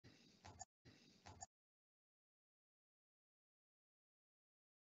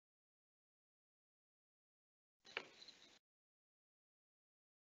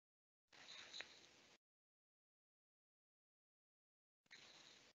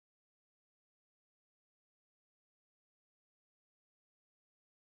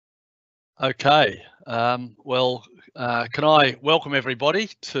Okay, can I welcome everybody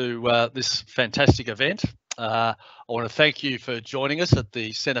to this fantastic event. I want to thank you for joining us at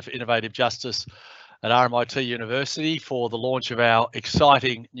the Centre for Innovative Justice at RMIT University for the launch of our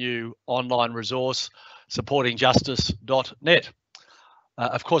exciting new online resource, supportingjustice.net.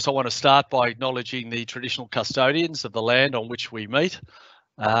 Of course, I want to start by acknowledging the traditional custodians of the land on which we meet.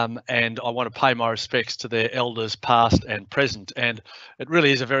 And I want to pay my respects to their elders past and present. And it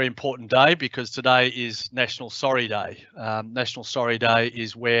really is a very important day because today is National Sorry Day. National Sorry Day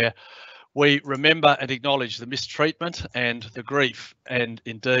is where we remember and acknowledge the mistreatment and the grief and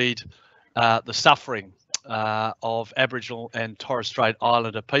indeed the suffering of Aboriginal and Torres Strait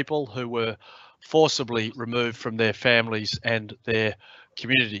Islander people who were forcibly removed from their families and their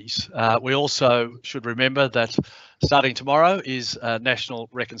communities. We also should remember that starting tomorrow is National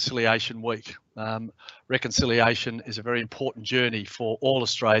Reconciliation Week. Reconciliation is a very important journey for all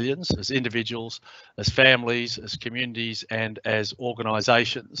Australians as individuals, as families, as communities and as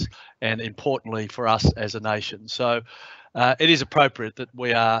organisations, and importantly for us as a nation. So it is appropriate that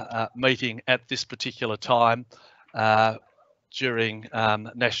we are meeting at this particular time during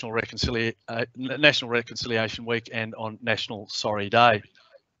National Reconciliation Week and on National Sorry Day.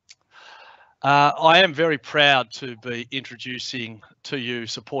 I am very proud to be introducing to you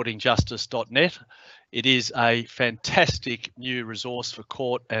supportingjustice.net. It is a fantastic new resource for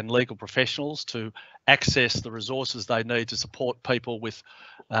court and legal professionals to access the resources they need to support people with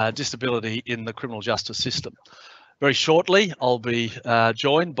disability in the criminal justice system. Very shortly, I'll be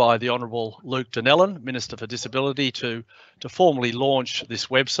joined by the Honourable Luke Donnellan, Minister for Disability, to formally launch this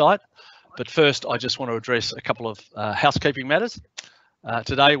website. But first, I just want to address a couple of housekeeping matters.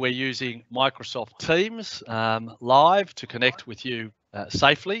 Today, we're using Microsoft Teams live to connect with you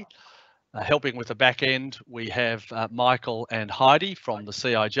safely. Helping with the back end, we have Michael and Heidi from the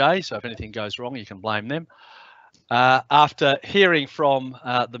CIJ, so if anything goes wrong, you can blame them. After hearing from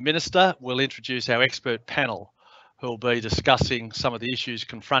the Minister, we'll introduce our expert panel, who will be discussing some of the issues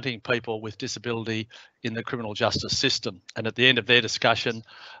confronting people with disability in the criminal justice system. And at the end of their discussion,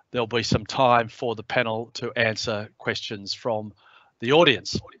 there'll be some time for the panel to answer questions from the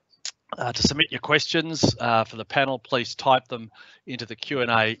audience. To submit your questions for the panel, please type them into the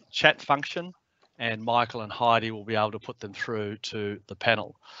Q&A chat function, and Michael and Heidi will be able to put them through to the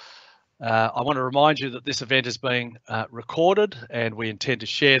panel. I want to remind you that this event is being recorded, and we intend to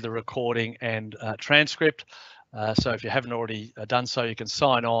share the recording and transcript. So if you haven't already done so, you can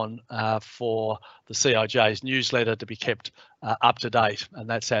sign on for the CIJ's newsletter to be kept up to date, and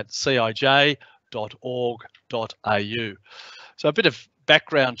that's at cij.org.au. So a bit of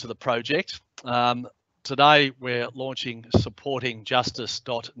background to the project. Today we're launching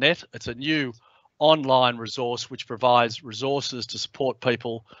supportingjustice.net. It's a new online resource which provides resources to support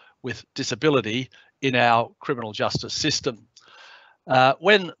people with disability in our criminal justice system.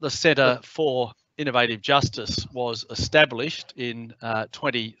 When the Centre for Innovative Justice was established in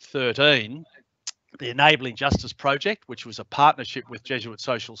 2013, the Enabling Justice Project, which was a partnership with Jesuit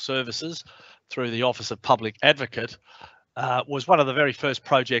Social Services through the Office of Public Advocate, was one of the very first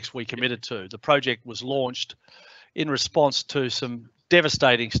projects we committed to. The project was launched in response to some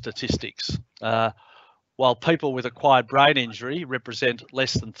devastating statistics. While people with acquired brain injury represent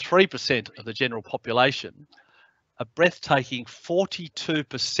less than 3% of the general population, a breathtaking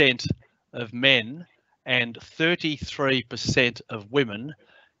 42% of men and 33% of women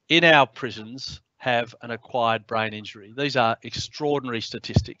in our prisons have an acquired brain injury. These are extraordinary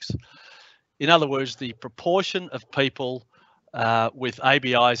statistics. In other words, the proportion of people with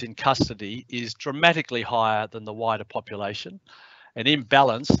ABIs in custody is dramatically higher than the wider population, an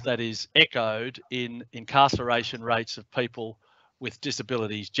imbalance that is echoed in incarceration rates of people with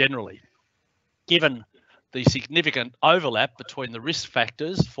disabilities generally. Given the significant overlap between the risk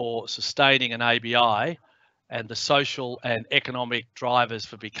factors for sustaining an ABI and the social and economic drivers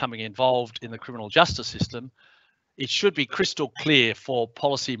for becoming involved in the criminal justice system, it should be crystal clear for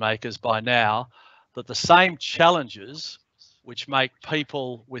policymakers by now that the same challenges which make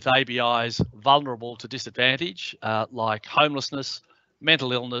people with ABIs vulnerable to disadvantage, like homelessness,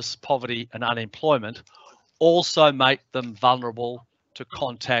 mental illness, poverty and unemployment, also make them vulnerable to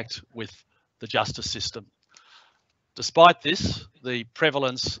contact with the justice system. Despite this, the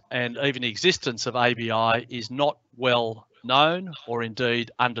prevalence and even existence of ABI is not well known or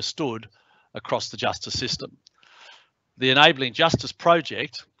indeed understood across the justice system. The Enabling Justice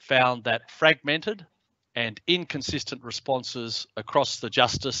Project found that fragmented and inconsistent responses across the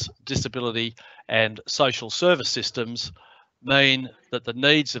justice, disability and social service systems mean that the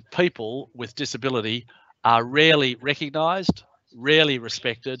needs of people with disability are rarely recognised, rarely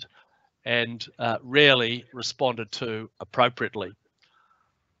respected and rarely responded to appropriately.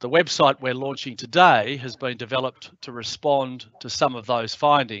 The website we're launching today has been developed to respond to some of those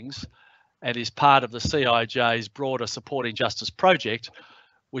findings and is part of the CIJ's broader Supporting Justice project,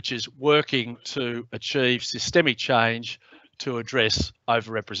 which is working to achieve systemic change to address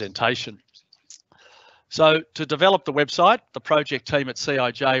overrepresentation. So to develop the website, the project team at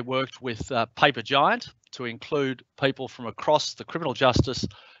CIJ worked with Paper Giant to include people from across the criminal justice,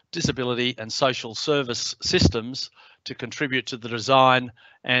 disability and social service systems to contribute to the design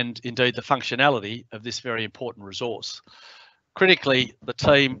and indeed the functionality of this very important resource. Critically, the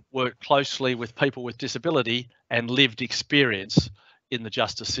team worked closely with people with disability and lived experience in the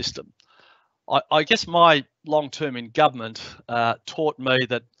justice system. I guess my long term in government taught me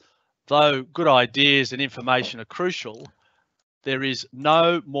that though good ideas and information are crucial, there is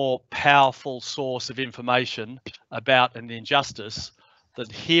no more powerful source of information about an injustice than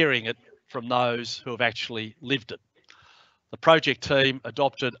hearing it from those who have actually lived it. The project team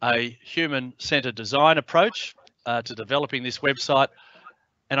adopted a human-centred design approach to developing this website,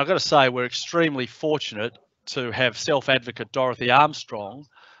 and I've got to say we're extremely fortunate to have self-advocate Dorothy Armstrong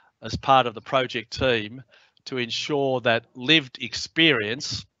as part of the project team to ensure that lived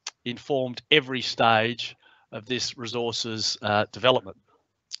experience informed every stage of this resource's development.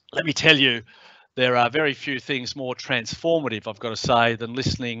 Let me tell you, there are very few things more transformative, I've got to say, than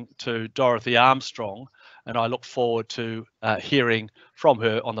listening to Dorothy Armstrong, and I look forward to hearing from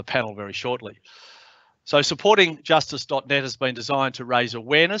her on the panel very shortly. So supportingjustice.net has been designed to raise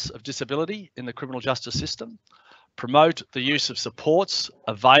awareness of disability in the criminal justice system, promote the use of supports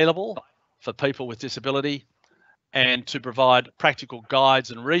available for people with disability, and to provide practical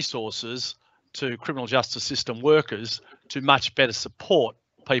guides and resources to criminal justice system workers to much better support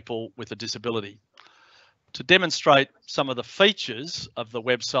people with a disability. To demonstrate some of the features of the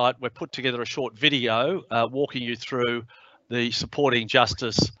website, we've put together a short video walking you through the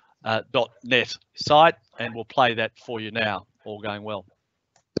supportingjustice.net site, and we'll play that for you now, all going well.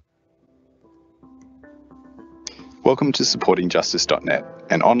 Welcome to supportingjustice.net,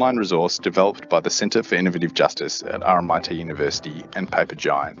 an online resource developed by the Centre for Innovative Justice at RMIT University and Paper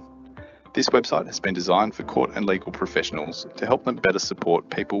Giant. This website has been designed for court and legal professionals to help them better support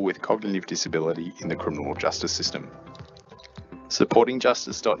people with cognitive disability in the criminal justice system.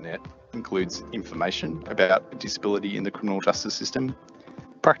 Supportingjustice.net includes information about disability in the criminal justice system,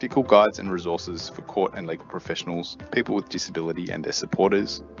 practical guides and resources for court and legal professionals, people with disability and their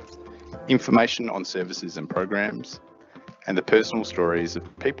supporters, information on services and programs, and the personal stories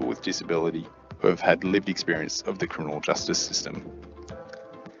of people with disability who have had lived experience of the criminal justice system.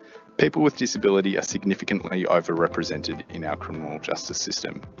 People with disability are significantly overrepresented in our criminal justice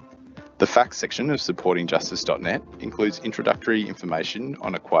system. The facts section of supportingjustice.net includes introductory information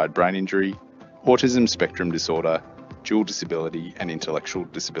on acquired brain injury, autism spectrum disorder, dual disability and intellectual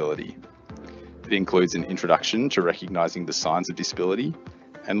disability. It includes an introduction to recognising the signs of disability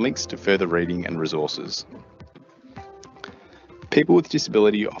and links to further reading and resources. People with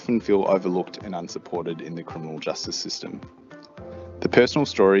disability often feel overlooked and unsupported in the criminal justice system. The personal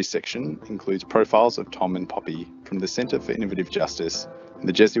stories section includes profiles of Tom and Poppy from the Centre for Innovative Justice and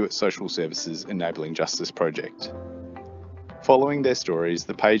the Jesuit Social Services Enabling Justice project. Following their stories,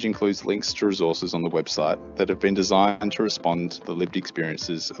 the page includes links to resources on the website that have been designed to respond to the lived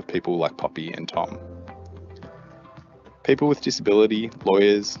experiences of people like Poppy and Tom. People with disability,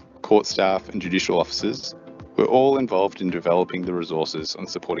 lawyers, court staff and judicial officers were all involved in developing the resources on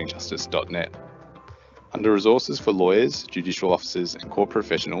supportingjustice.net. Under resources for lawyers, judicial officers and court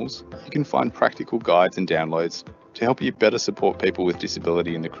professionals, you can find practical guides and downloads to help you better support people with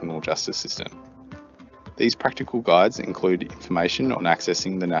disability in the criminal justice system. These practical guides include information on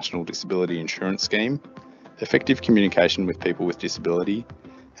accessing the National Disability Insurance Scheme, effective communication with people with disability,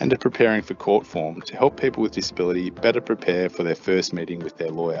 and a preparing for court form to help people with disability better prepare for their first meeting with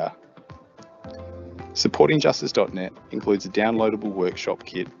their lawyer. Supportingjustice.net includes a downloadable workshop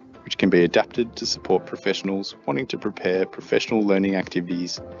kit which can be adapted to support professionals wanting to prepare professional learning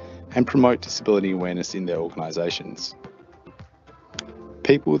activities and promote disability awareness in their organisations.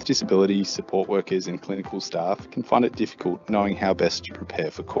 People with disability, support workers and clinical staff can find it difficult knowing how best to prepare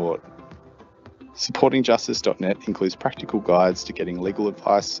for court. Supportingjustice.net includes practical guides to getting legal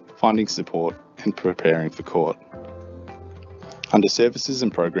advice, finding support and preparing for court. Under services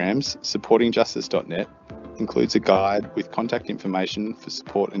and programs, supportingjustice.net includes a guide with contact information for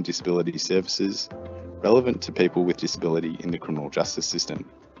support and disability services relevant to people with disability in the criminal justice system.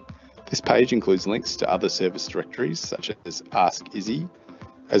 This page includes links to other service directories such as Ask Izzy,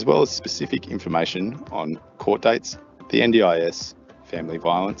 as well as specific information on court dates, the NDIS, family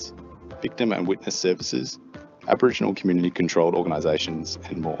violence, victim and witness services, Aboriginal community-controlled organisations,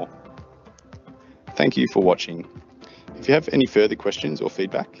 and more. Thank you for watching. If you have any further questions or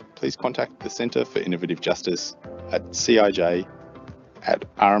feedback, please contact the Centre for Innovative Justice at cij@rmit.edu.au.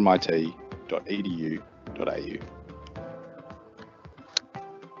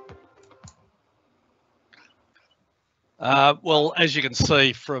 Well, as you can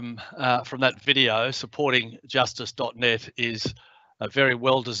see from that video, supportingjustice.net is a very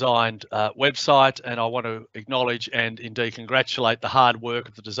well-designed website, and I want to acknowledge and indeed congratulate the hard work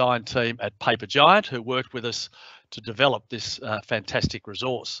of the design team at Paper Giant, who worked with us to develop this fantastic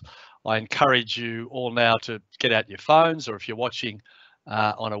resource. I encourage you all now to get out your phones, or if you're watching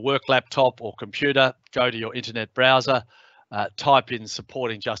on a work laptop or computer, go to your internet browser, type in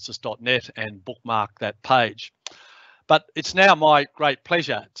supportingjustice.net and bookmark that page. But it's now my great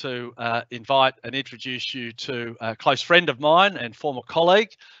pleasure to invite and introduce you to a close friend of mine and former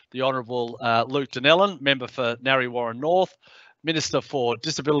colleague, the Honourable Luke Donnellan, Member for Narre Warren North, Minister for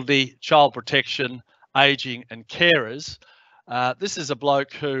Disability, Child Protection, Ageing and Carers. This is a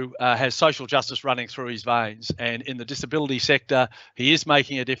bloke who has social justice running through his veins, and in the disability sector, he is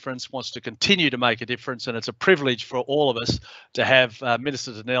making a difference, wants to continue to make a difference, and it's a privilege for all of us to have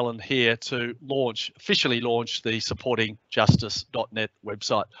Minister Donnellan here to officially launch the supportingjustice.net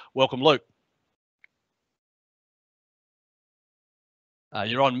website. Welcome, Luke.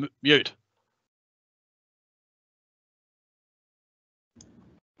 You're on mute.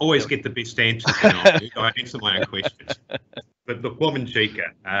 Always get the best answers when I answer my own questions. But look,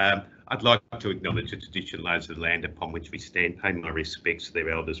 Wominjeka, I'd like to acknowledge the traditional owners of the land upon which we stand, pay my respects to their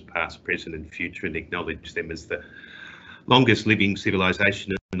elders past, present and future, and acknowledge them as the longest living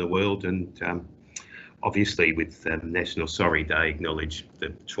civilisation in the world. And obviously with National Sorry Day, acknowledge the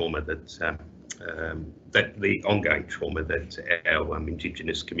trauma that the ongoing trauma that our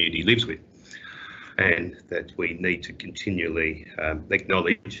Indigenous community lives with, and that we need to continually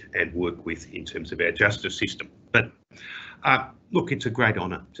acknowledge and work with in terms of our justice system. But look, it's a great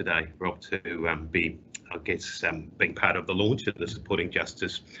honour today, Rob, to be, I guess, being part of the launch of the Supporting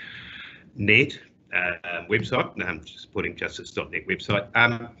Justice Net website, supportingjustice.net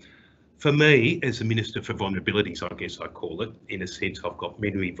website. For me, as a Minister for Vulnerabilities, I guess I call it, in a sense, I've got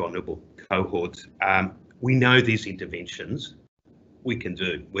many vulnerable cohorts. We know these interventions we can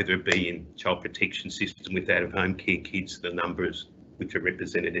do, whether it be in child protection system with out-of-home care kids, the numbers which are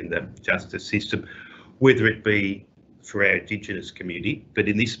represented in the justice system, whether it be for our Indigenous community, but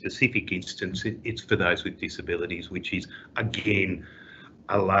in this specific instance, it's for those with disabilities, which is, again,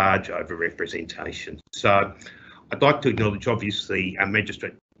 a large overrepresentation. So I'd like to acknowledge, obviously, our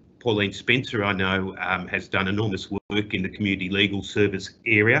Magistrate Pauline Spencer, I know, has done enormous work in the community legal service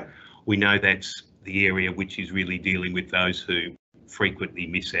area. We know that's the area which is really dealing with those who frequently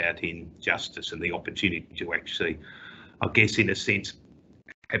miss out in justice and the opportunity to actually, I guess, in a sense,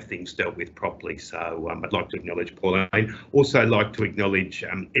 have things dealt with properly. So I'd like to acknowledge Pauline. Also like to acknowledge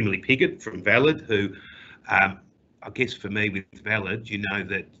Emily Piggott from Valid, who I guess for me with Valid, you know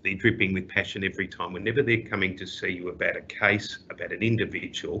that they're dripping with passion every time. Whenever they're coming to see you about a case, about an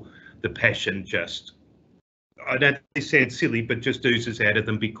individual, the passion just, I know this sounds silly, but just oozes out of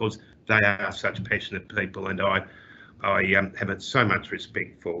them because they are such passionate people. And I have so much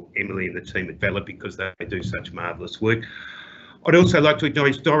respect for Emily and the team at Valid because they do such marvellous work. I'd also like to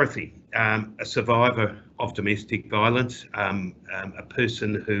acknowledge Dorothy, a survivor of domestic violence, a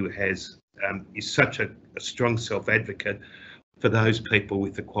person who has is such a strong self-advocate for those people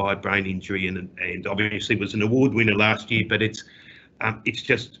with acquired brain injury, and obviously was an award winner last year. But it's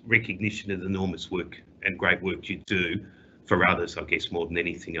just recognition of the enormous work and great work you do for others, I guess, more than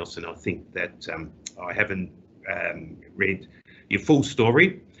anything else. And I think that I haven't read your full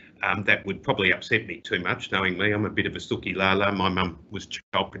story. That would probably upset me too much, knowing me. I'm a bit of a sookie lala. My mum was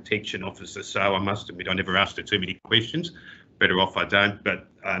child protection officer, so I must admit I never asked her too many questions. Better off I don't, but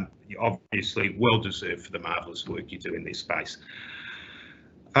you're obviously well deserved for the marvellous work you do in this space.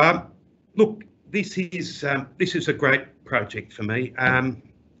 Look, this is a great project for me.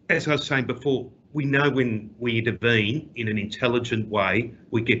 As I was saying before, we know when we intervene in an intelligent way,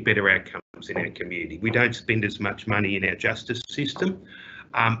 we get better outcomes in our community. We don't spend as much money in our justice system,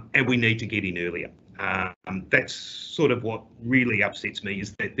 and we need to get in earlier. That's sort of what really upsets me,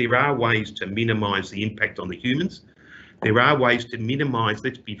 is that there are ways to minimise the impact on the humans. There are ways to minimise,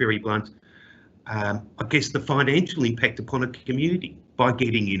 let's be very blunt, I guess the financial impact upon a community by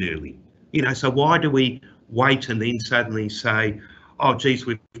getting in early. You know, so why do we wait and then suddenly say, oh, geez,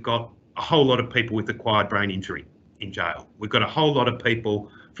 we've got a whole lot of people with acquired brain injury in jail. We've got a whole lot of people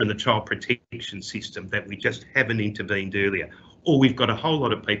from the child protection system that we just haven't intervened earlier. or we've got a whole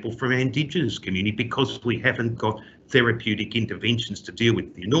lot of people from our Indigenous community because we haven't got therapeutic interventions to deal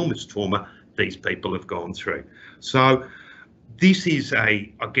with the enormous trauma these people have gone through. So this is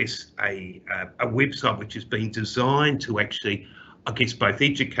a website which has been designed to actually, I guess, both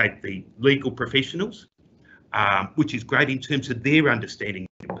educate the legal professionals, which is great in terms of their understanding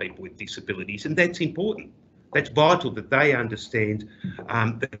of people with disabilities, and that's important. That's vital that they understand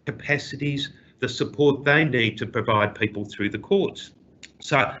the capacities, the support they need to provide people through the courts.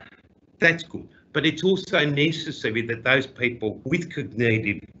 So that's good, but it's also necessary that those people with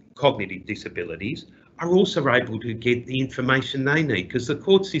cognitive disabilities are also able to get the information they need, because the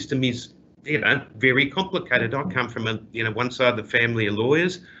court system is, very complicated. I come from one side of the family of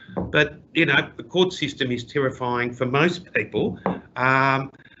lawyers, but the court system is terrifying for most people.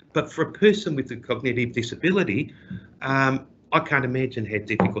 But for a person with a cognitive disability, I can't imagine how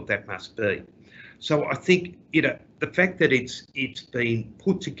difficult that must be. So I think the fact that it's been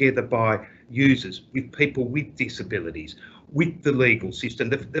put together by users with people with disabilities, with the legal system,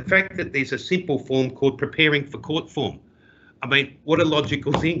 the fact that there's a simple form called preparing for court form. I mean, what a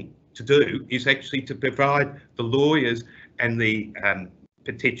logical thing to do is actually to provide the lawyers and the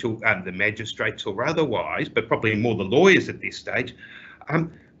potential the magistrates or otherwise, but probably more the lawyers at this stage,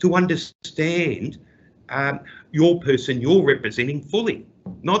 to understand your person you're representing fully,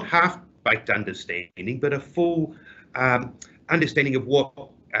 not half-baked understanding, but a full understanding of what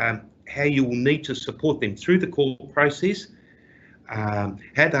how you will need to support them through the court process, how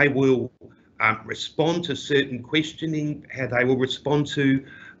they will respond to certain questioning, how they will respond to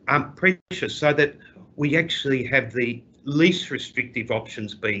pressure, so that we actually have the least restrictive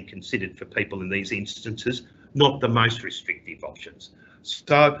options being considered for people in these instances, not the most restrictive options.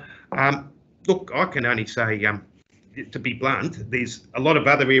 So, look, I can only say, to be blunt, there's a lot of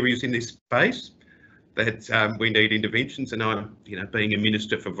other areas in this space that we need interventions, and I'm, being a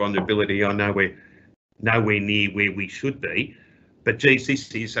Minister for Vulnerability, I know we're nowhere near where we should be, but geez,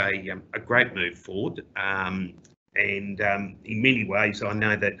 this is a great move forward. And in many ways, I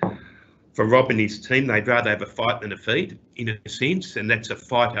know that for Rob and his team, they'd rather have a fight than a feed, in a sense, and that's a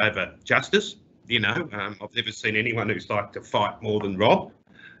fight over justice. I've never seen anyone who's liked to fight more than Rob,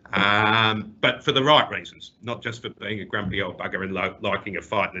 but for the right reasons, not just for being a grumpy old bugger and liking a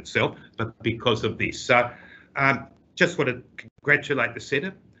fight in itself, but because of this. So just want to congratulate the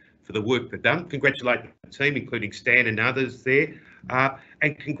Centre for the work they've done, congratulate the team, including Stan and others there,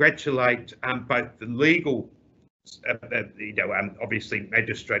 and congratulate both the legal obviously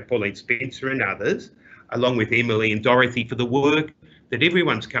Magistrate Pauline Spencer and others, along with Emily and Dorothy, for the work that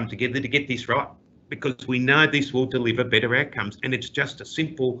everyone's come together to get this right, because we know this will deliver better outcomes. And it's just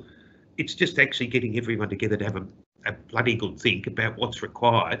it's just actually getting everyone together to have a bloody good think about what's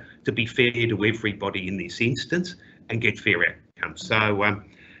required to be fair to everybody in this instance and get fair outcomes. So,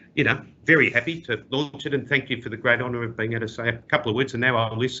 very happy to launch it, and thank you for the great honour of being able to say a couple of words, and now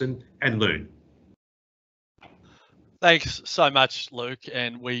I'll listen and learn. Thanks so much, Luke,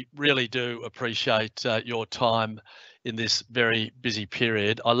 and we really do appreciate your time in this very busy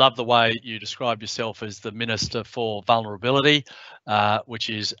period. I love the way you describe yourself as the Minister for Vulnerability, which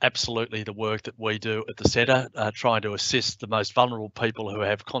is absolutely the work that we do at the Centre, trying to assist the most vulnerable people who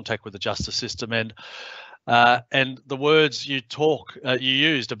have contact with the justice system. And the words you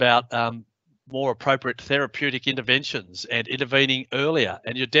used about more appropriate therapeutic interventions and intervening earlier,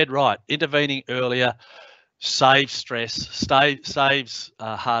 and you're dead right, intervening earlier saves stress, saves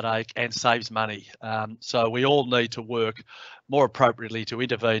heartache, and saves money. So we all need to work more appropriately to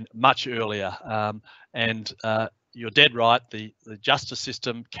intervene much earlier. And you're dead right, the justice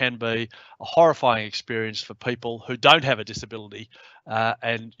system can be a horrifying experience for people who don't have a disability.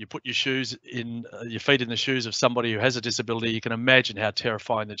 And you put your feet in the shoes of somebody who has a disability, you can imagine how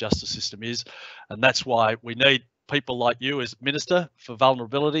terrifying the justice system is. And that's why we need people like you as Minister for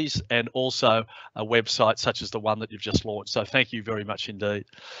Vulnerabilities, and also a website such as the one that you've just launched. So thank you very much indeed.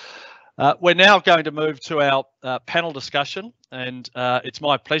 We're now going to move to our panel discussion, and it's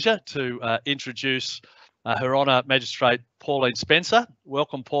my pleasure to introduce Her Honour Magistrate Pauline Spencer.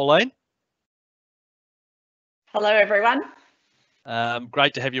 Welcome, Pauline. Hello, everyone.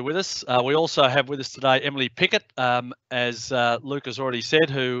 Great to have you with us. We also have with us today Emily Piggott, as Luke has already said,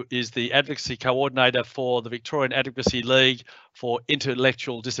 who is the Advocacy Coordinator for the Victorian Advocacy League for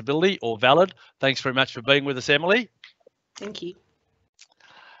Intellectual Disability, or VALID. Thanks very much for being with us, Emily. Thank you.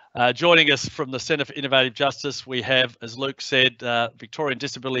 Joining us from the Centre for Innovative Justice, we have, as Luke said, Victorian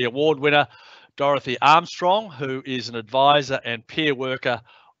Disability Award winner Dorothy Armstrong, who is an advisor and peer worker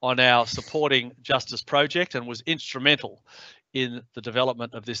on our Supporting Justice project and was instrumental in the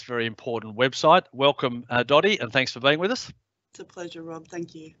development of this very important website. Welcome, Dottie, and thanks for being with us. It's a pleasure, Rob.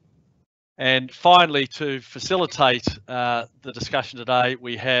 Thank you. And finally, to facilitate the discussion today,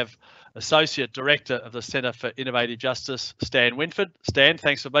 we have Associate Director of the Centre for Innovative Justice, Stan Winford. Stan,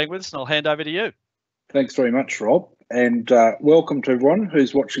 thanks for being with us, and I'll hand over to you. Thanks very much, Rob, and welcome to everyone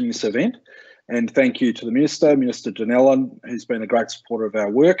who's watching this event. And thank you to the Minister, Minister Donnellan, who's been a great supporter of our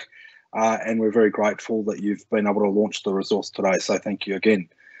work, and we're very grateful that you've been able to launch the resource today, so thank you again.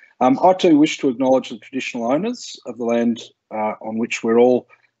 I too wish to acknowledge the traditional owners of the land on which we're all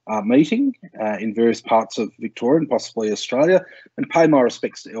meeting in various parts of Victoria and possibly Australia, and pay my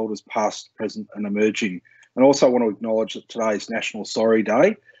respects to elders past, present and emerging. And also want to acknowledge that today is National Sorry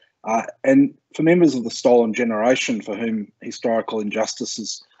Day, and for members of the stolen generation for whom historical injustice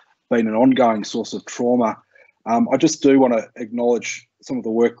has been an ongoing source of trauma, I just do want to acknowledge some of the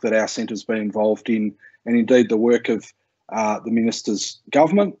work that our centre's been involved in, and indeed the work of the Minister's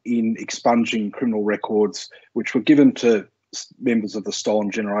government in expunging criminal records which were given to members of the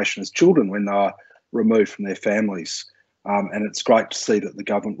stolen generation as children when they were removed from their families. And it's great to see that the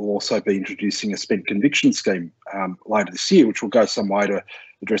government will also be introducing a spent conviction scheme later this year, which will go some way to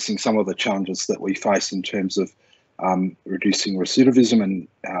addressing some of the challenges that we face in terms of reducing recidivism and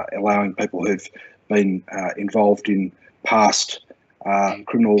allowing people who've been involved in past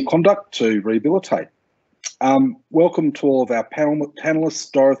criminal conduct to rehabilitate. Welcome to all of our panellists,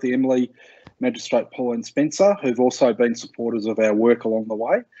 Dorothy, Emily, Magistrate Pauline, Spencer, who've also been supporters of our work along the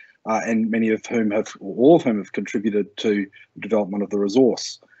way, and many of whom have, or all of whom have contributed to the development of the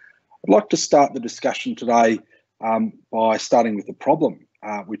resource. I'd like to start the discussion today by starting with the problem,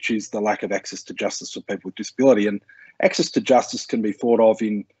 which is the lack of access to justice for people with disability. And access to justice can be thought of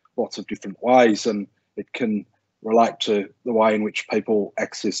in lots of different ways, and it can relate to the way in which people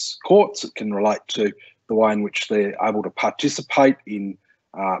access courts. It can relate to the way in which they're able to participate in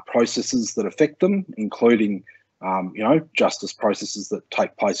processes that affect them, including, justice processes that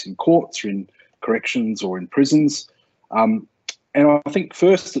take place in courts or in corrections or in prisons. And I think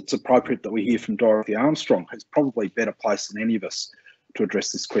first it's appropriate that we hear from Dorothy Armstrong, who's probably better placed than any of us to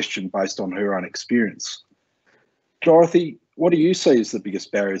address this question based on her own experience. Dorothy, what do you see as the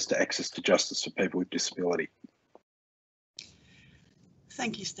biggest barriers to access to justice for people with disability?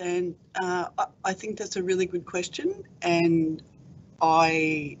 Thank you, Stan. I think that's a really good question, and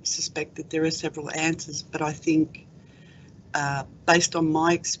I suspect that there are several answers, but I think based on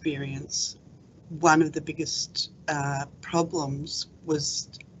my experience, one of the biggest problems was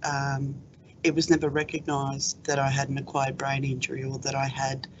it was never recognised that I had an acquired brain injury or that I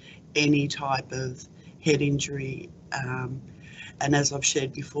had any type of head injury. And as I've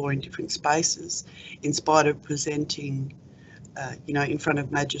shared before in different spaces, in spite of presenting in front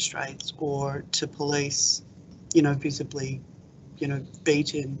of magistrates or to police, visibly,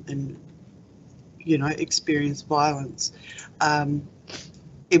 beaten and, experienced violence,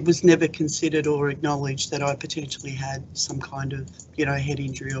 it was never considered or acknowledged that I potentially had some kind of, head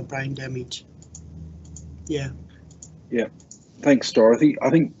injury or brain damage. Yeah. Yeah. Thanks, Dorothy. I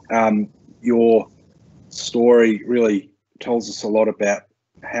think your story really tells us a lot about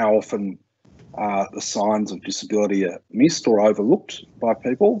how often the signs of disability are missed or overlooked by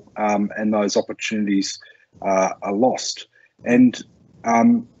people, and those opportunities are lost. And,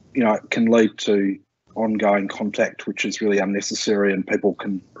 it can lead to ongoing contact, which is really unnecessary, and people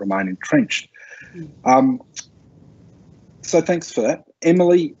can remain entrenched. So thanks for that.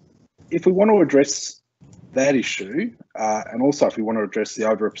 Emily, if we want to address that issue, and also if we want to address the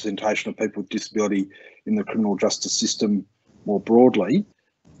overrepresentation of people with disability in the criminal justice system more broadly,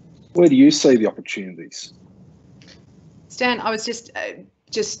 where do you see the opportunities? Stan, I was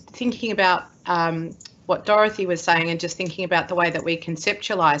just thinking about what Dorothy was saying, and just thinking about the way that we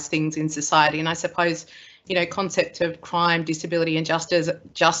conceptualise things in society. And I suppose, concept of crime, disability and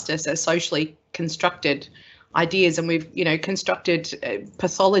justice are socially constructed ideas, and we've, constructed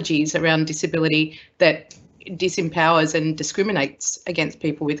pathologies around disability that disempowers and discriminates against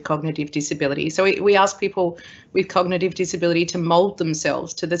people with cognitive disability. So we ask people with cognitive disability to mould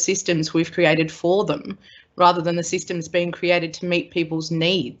themselves to the systems we've created for them, rather than the systems being created to meet people's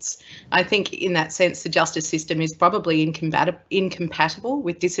needs. I think in that sense, the justice system is probably incompatible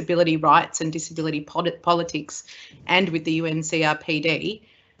with disability rights and disability politics, and with the UNCRPD,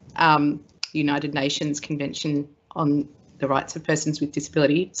 United Nations Convention on the Rights of Persons with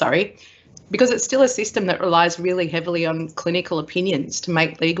Disability, because it's still a system that relies really heavily on clinical opinions to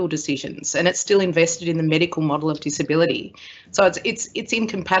make legal decisions, and it's still invested in the medical model of disability. So it's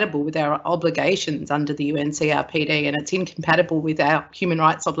incompatible with our obligations under the UNCRPD, and it's incompatible with our human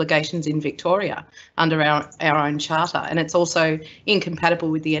rights obligations in Victoria under our own charter, and it's also incompatible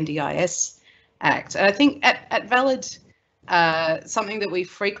with the NDIS Act. And I think at valid something that we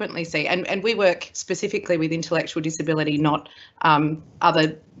frequently see, and we work specifically with intellectual disability, not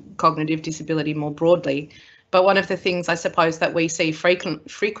other cognitive disability more broadly. But one of the things I suppose that we see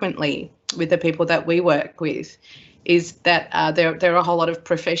frequently with the people that we work with is that there are a whole lot of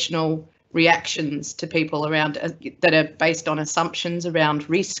professional reactions to people around that are based on assumptions around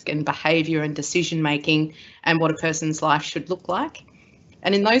risk and behaviour and decision making and what a person's life should look like.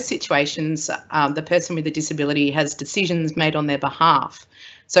 And in those situations, the person with a disability has decisions made on their behalf.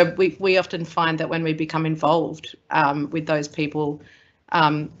 So we often find that when we become involved with those people,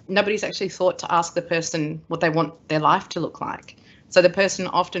 nobody's actually thought to ask the person what they want their life to look like. So the person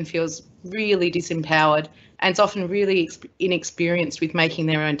often feels really disempowered and is often really inexperienced with making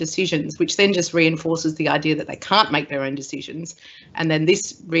their own decisions, which then just reinforces the idea that they can't make their own decisions. And then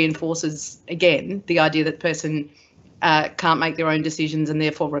this reinforces, again, the idea that the person can't make their own decisions and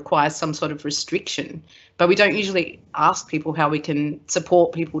therefore requires some sort of restriction. But we don't usually ask people how we can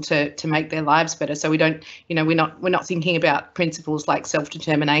support people to make their lives better. So we don't, you know, we're not thinking about principles like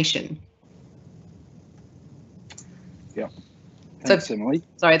self-determination. Yeah. Thanks, Emily.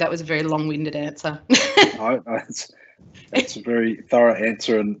 Sorry, that was a very long-winded answer. No, it's a very thorough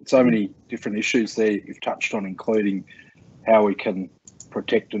answer, and so many different issues there you've touched on, including how we can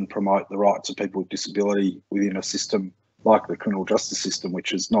protect and promote the rights of people with disability within a system like the criminal justice system,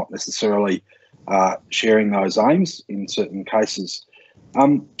 which is not necessarily sharing those aims in certain cases.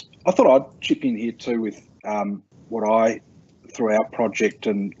 I thought I'd chip in here too with what I, through our project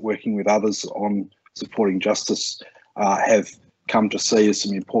and working with others on supporting justice, have come to see as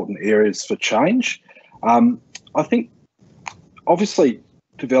some important areas for change. I think obviously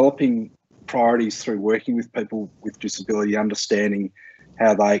developing priorities through working with people with disability, understanding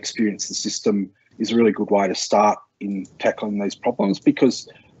how they experience the system is a really good way to start in tackling these problems, because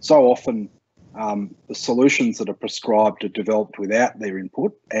so often the solutions that are prescribed are developed without their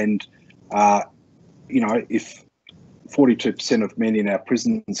input. And, you know, if 42% of men in our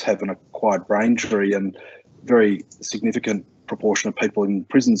prisons have an acquired brain injury and very significant proportion of people in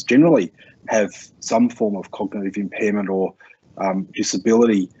prisons generally have some form of cognitive impairment or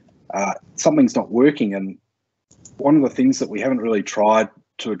disability, something's not working. And one of the things that we haven't really tried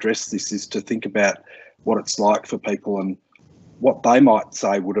to address this is to think about what it's like for people and what they might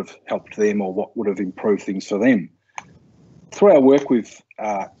say would have helped them or what would have improved things for them. Through our work, we've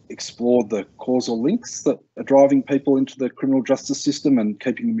explored the causal links that are driving people into the criminal justice system and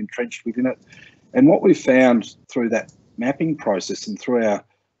keeping them entrenched within it. And what we've found through that mapping process and through our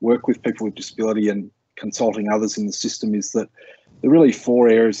work with people with disability and consulting others in the system is that there are really 4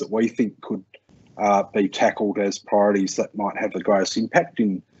 areas that we think could be tackled as priorities that might have the greatest impact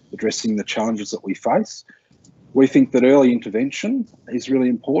in addressing the challenges that we face. We think that early intervention is really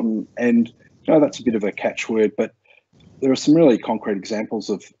important, and you know, that's a bit of a catchword, but there are some really concrete examples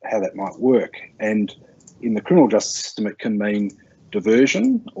of how that might work. And in the criminal justice system, it can mean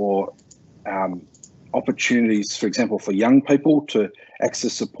diversion or opportunities, for example, for young people to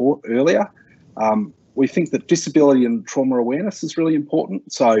access support earlier. We think that disability and trauma awareness is really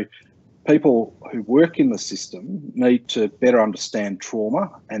important. So people who work in the system need to better understand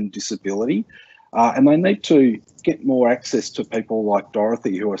trauma and disability, and they need to get more access to people like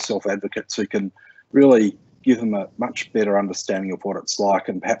Dorothy, who are self-advocates, who can really give them a much better understanding of what it's like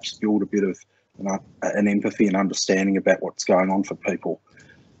and perhaps build a bit of an empathy and understanding about what's going on for people.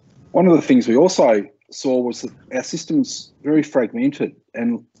 One of the things we also saw was that our system's very fragmented,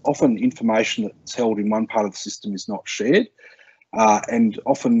 and often information that's held in one part of the system is not shared. And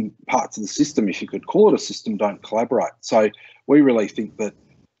often parts of the system, if you could call it a system, don't collaborate. So we really think that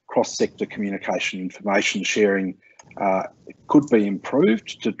cross-sector communication, information sharing could be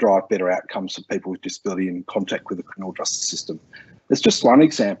improved to drive better outcomes for people with disability in contact with the criminal justice system. There's just one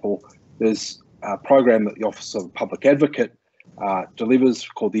example. There's a program that the Office of Public Advocate delivers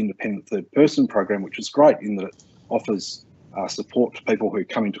called the Independent Third Person Program, which is great in that it offers support to people who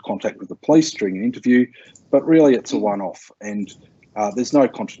come into contact with the police during an interview, but really it's a one-off, and there's no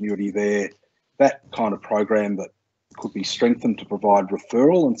continuity there. That kind of program that could be strengthened to provide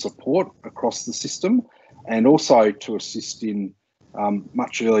referral and support across the system, and also to assist in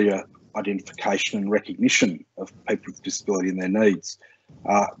much earlier identification and recognition of people with disability and their needs.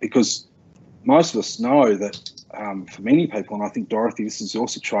 Because most of us know that for many people, and I think, Dorothy, this is your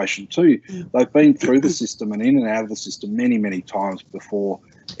situation too, they've been through the system and in and out of the system many, many times before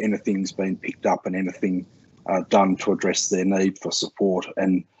anything's been picked up and anything done to address their need for support,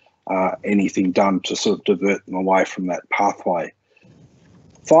 and anything done to sort of divert them away from that pathway.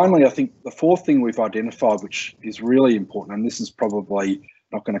 Finally, I think the 4th thing we've identified, which is really important, and this is probably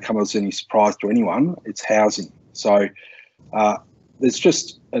not going to come as any surprise to anyone, it's housing. So there's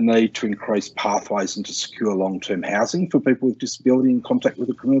just a need to increase pathways into secure long-term housing for people with disability in contact with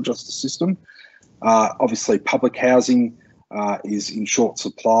the criminal justice system. Obviously, public housing is in short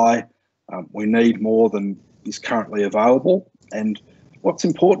supply. We need more than is currently available. And what's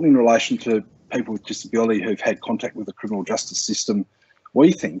important in relation to people with disability who've had contact with the criminal justice system,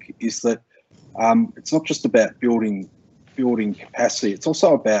 we think, is that it's not just about building capacity, it's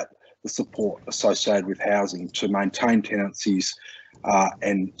also about the support associated with housing to maintain tenancies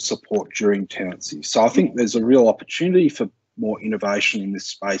and support during tenancy. So I think there's a real opportunity for more innovation in this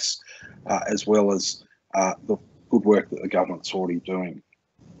space, as well as the good work that the government's already doing.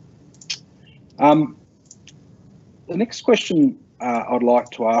 The next question I'd like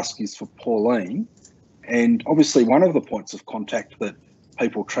to ask is for Pauline, and obviously one of the points of contact that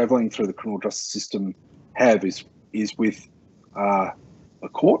people travelling through the criminal justice system have is with the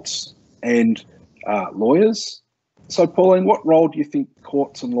courts and lawyers. So Pauline, what role do you think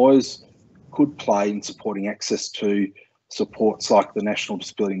courts and lawyers could play in supporting access to supports like the National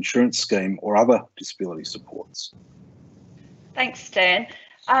Disability Insurance Scheme or other disability supports? Thanks, Stan.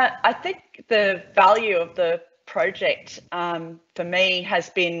 I think the value of the project for me has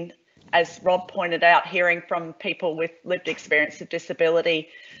been, as Rob pointed out, hearing from people with lived experience of disability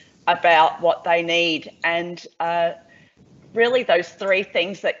about what they need. And really those three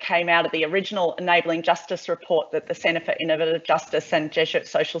things that came out of the original Enabling Justice report that the Centre for Innovative Justice and Jesuit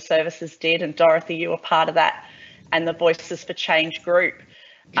Social Services did, and Dorothy, you were part of that, and the Voices for Change group,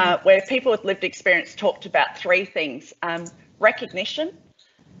 where people with lived experience talked about three things: recognition,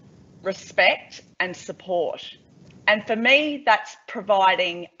 respect, and support. And for me, that's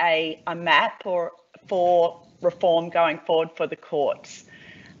providing a map for reform going forward for the courts.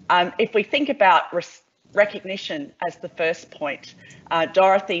 If we think about recognition as the first point,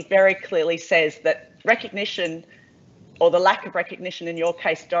 Dorothy very clearly says that recognition, or the lack of recognition in your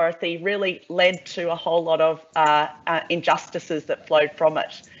case, Dorothy, really led to a whole lot of injustices that flowed from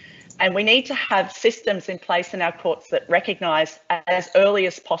it. And we need to have systems in place in our courts that recognise as early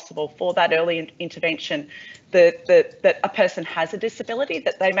as possible, for that early intervention, that a person has a disability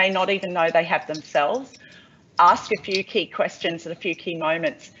that they may not even know they have themselves. Ask a few key questions at a few key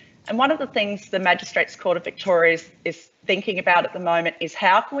moments. And one of the things the Magistrates Court of Victoria is thinking about at the moment is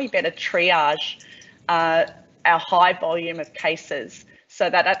how can we better triage our high volume of cases,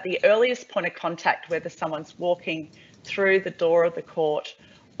 so that at the earliest point of contact, whether someone's walking through the door of the court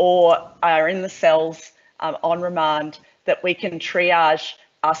or are in the cells on remand, that we can triage,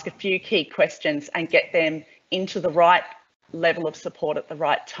 ask a few key questions and get them into the right level of support at the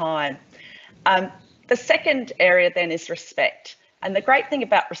right time. The second area then is respect. And the great thing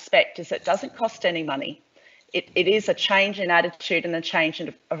about respect is it doesn't cost any money. It is a change in attitude and a change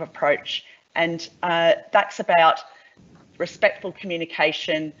of approach. And that's about respectful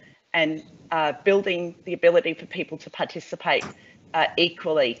communication and building the ability for people to participate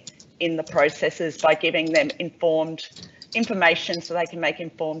equally in the processes by giving them informed information so they can make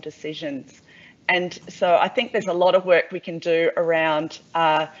informed decisions. And so I think there's a lot of work we can do around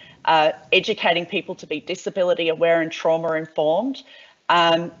educating people to be disability aware and trauma informed.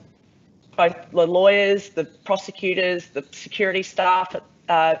 Both the lawyers, the prosecutors, the security staff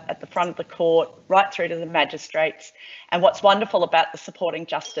at the front of the court, right through to the magistrates. And what's wonderful about the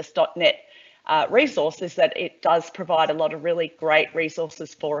supportingjustice.net resource is that it does provide a lot of really great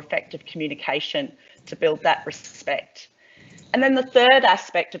resources for effective communication to build that respect. And then the third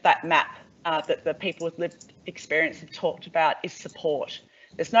aspect of that map that the people with lived experience have talked about is support.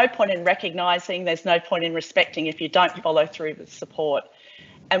 There's no point in recognising, there's no point in respecting if you don't follow through with support.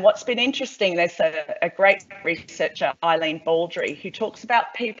 And what's been interesting, there's a great researcher, Eileen Baldry, who talks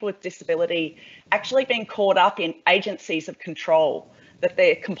about people with disability actually being caught up in agencies of control, that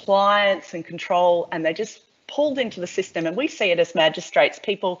they're compliance and control, and they're just pulled into the system. And we see it as magistrates,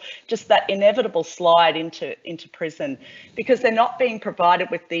 people just that inevitable slide into prison because they're not being provided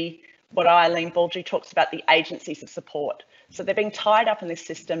with what Eileen Baldry talks about, the agencies of support. So they're being tied up in this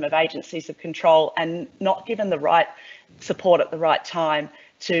system of agencies of control and not given the right support at the right time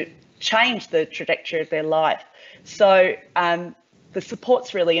to change the trajectory of their life. So the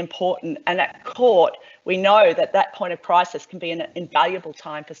support's really important. And at court, we know that that point of crisis can be an invaluable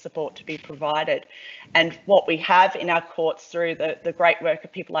time for support to be provided. And what we have in our courts through the great work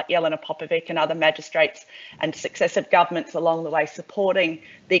of people like Jelena Popovic and other magistrates and successive governments along the way supporting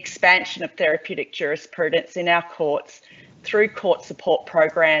the expansion of therapeutic jurisprudence in our courts through court support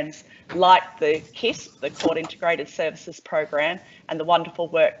programs like the KISP, the Court Integrated Services Program, and the wonderful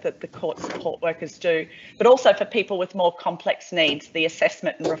work that the court support workers do, but also for people with more complex needs, the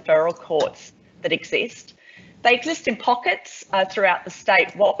assessment and referral courts that exist. They exist in pockets throughout the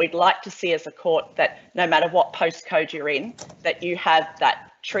state. What we'd like to see as a court, that no matter what postcode you're in, that you have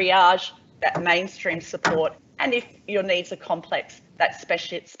that triage, that mainstream support, and if your needs are complex, that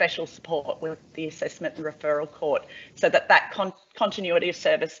special support with the assessment and referral court, so that continuity of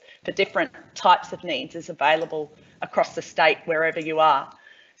service for different types of needs is available across the state wherever you are.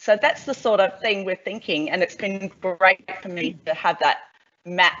 So that's the sort of thing we're thinking, and it's been great for me to have that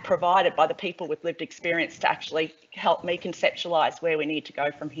map provided by the people with lived experience to actually help me conceptualise where we need to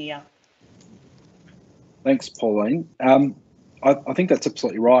go from here. Thanks, Pauline. I think that's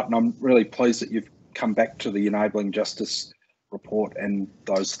absolutely right, and I'm really pleased that you've come back to the Enabling Justice report and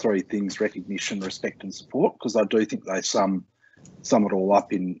those three things: recognition, respect and support, because I do think they sum it all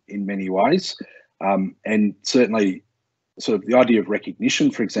up in many ways. And certainly sort of the idea of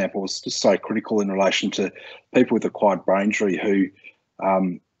recognition, for example, is just so critical in relation to people with acquired brain injury who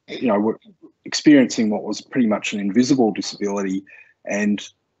were experiencing what was pretty much an invisible disability. And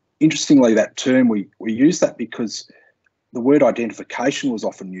interestingly, that term, we use that because the word identification was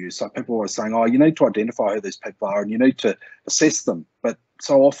often used. So people were saying, oh, you need to identify who these people are and you need to assess them. But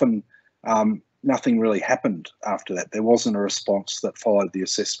so often nothing really happened after that. There wasn't a response that followed the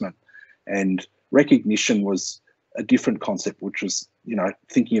assessment. And recognition was a different concept, which was,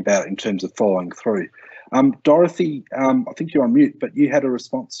 thinking about it in terms of following through. Dorothy, I think you're on mute, but you had a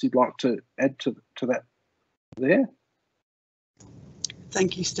response you'd like to add to that there?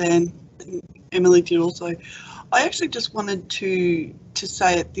 Thank you, Stan. Emily did also. I actually just wanted to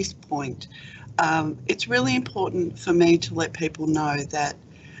say at this point, it's really important for me to let people know that,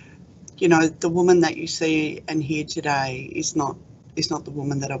 the woman that you see and hear today is not the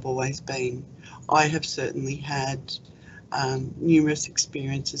woman that I've always been. I have certainly had numerous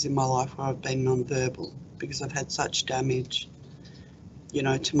experiences in my life where I've been non-verbal because I've had such damage,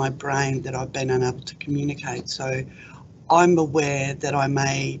 to my brain that I've been unable to communicate. So I'm aware that I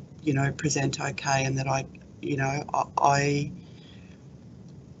may, present okay and that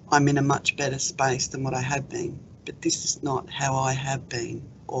I'm in a much better space than what I have been. But this is not how I have been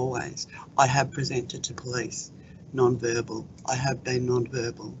always. I have presented to police non-verbal. I have been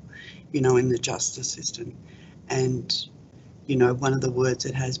non-verbal, in the justice system. And, one of the words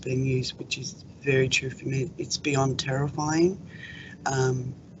that has been used, which is very true for me, it's beyond terrifying.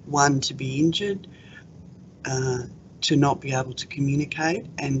 One, to be injured, to not be able to communicate,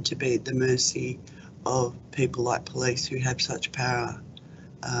 and to be at the mercy of people like police who have such power,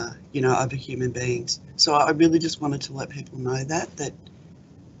 over human beings. So I really just wanted to let people know that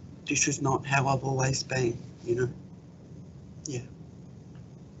this is not how I've always been, Yeah.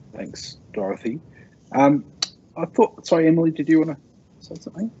 Thanks, Dorothy. Sorry, Emily, did you want to say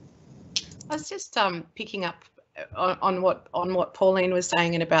something? I was just picking up on what Pauline was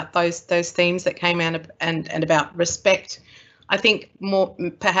saying and about those themes that came out and about respect. I think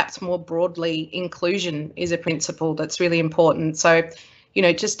perhaps more broadly, inclusion is a principle that's really important. So,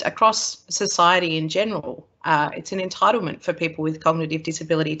 just across society in general, it's an entitlement for people with cognitive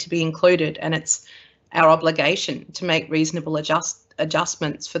disability to be included, and it's our obligation to make reasonable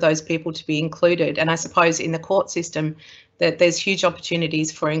adjustments for those people to be included. And I suppose in the court system that there's huge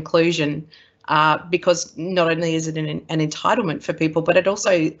opportunities for inclusion because not only is it an entitlement for people, but it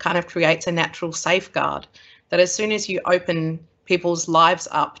also kind of creates a natural safeguard that as soon as you open people's lives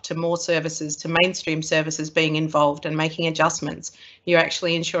up to more services, to mainstream services being involved and making adjustments, you're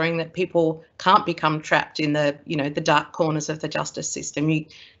actually ensuring that people can't become trapped in the dark corners of the justice system.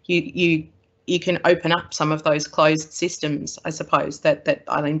 You can open up some of those closed systems, I suppose, that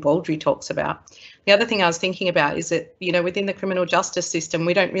Eileen Baldry talks about. The other thing I was thinking about is that, within the criminal justice system,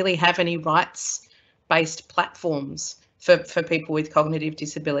 we don't really have any rights-based platforms for people with cognitive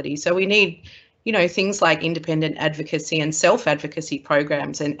disability. So we need, things like independent advocacy and self-advocacy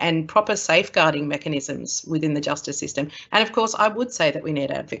programs and proper safeguarding mechanisms within the justice system. And of course, I would say that we need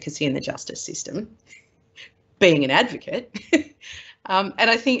advocacy in the justice system, being an advocate. And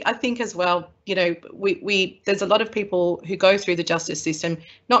I think as well, there's a lot of people who go through the justice system,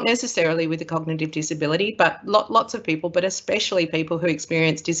 not necessarily with a cognitive disability, but lots of people, but especially people who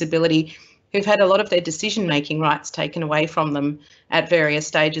experience disability, who've had a lot of their decision-making rights taken away from them at various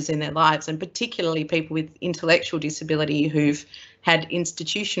stages in their lives, and particularly people with intellectual disability who've had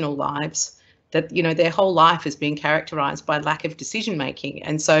institutional lives that, their whole life has been characterised by lack of decision-making.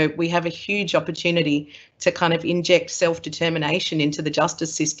 And so we have a huge opportunity to kind of inject self-determination into the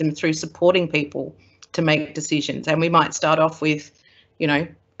justice system through supporting people to make decisions. And we might start off with,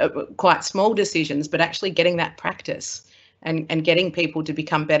 quite small decisions, but actually getting that practice and getting people to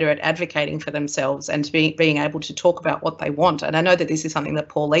become better at advocating for themselves and to being able to talk about what they want. And I know that this is something that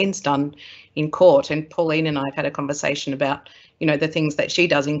Pauline's done in court, and Pauline and I have had a conversation about, you know, the things that she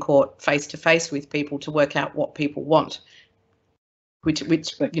does in court face to face with people to work out what people want, which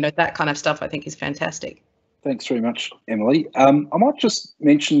you know, that kind of stuff I think is fantastic. Thanks very much, Emily. I might just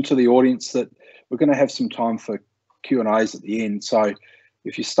mention to the audience that we're going to have some time for Q&As at the end. So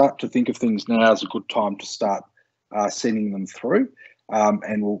if you start to think of things now, is a good time to start sending them through,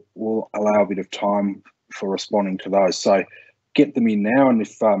 and we'll allow a bit of time for responding to those. So get them in now, and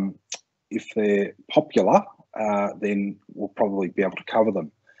if they're popular, then we'll probably be able to cover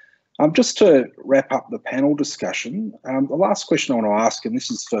them. Just to wrap up the panel discussion, the last question I want to ask, and this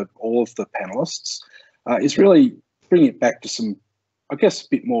is for all of the panelists, is really bring it back to some, I guess, a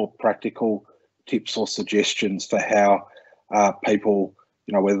bit more practical tips or suggestions for how people,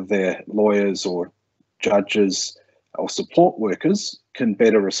 you know, whether they're lawyers or judges or support workers, can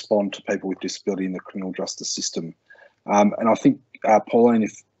better respond to people with disability in the criminal justice system. And I think, Pauline,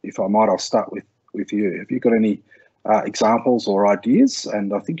 if I might, I'll start with you. Have you got any examples or ideas?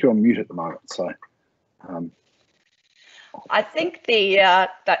 And I think you're on mute at the moment. So, I think the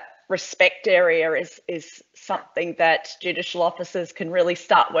that respect area is something that judicial officers can really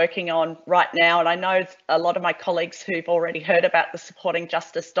start working on right now. And I know a lot of my colleagues who've already heard about the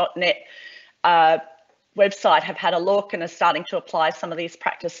supportingjustice.net website have had a look and are starting to apply some of these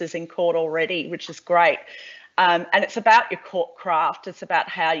practices in court already, which is great. And it's about your court craft. It's about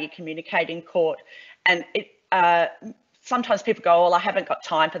how you communicate in court. And sometimes people go, well, I haven't got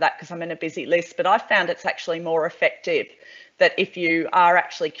time for that because I'm in a busy list. But I found it's actually more effective that if you are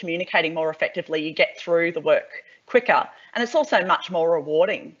actually communicating more effectively, you get through the work quicker. And it's also much more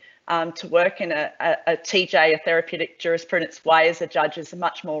rewarding. To work in a TJ, a therapeutic jurisprudence way as a judge, is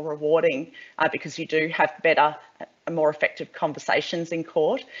much more rewarding because you do have better, more effective conversations in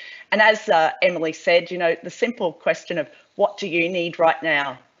court. And as Emily said, you know, the simple question of what do you need right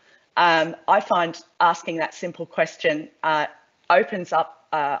now? I find asking that simple question opens up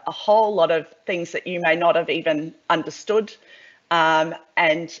a whole lot of things that you may not have even understood,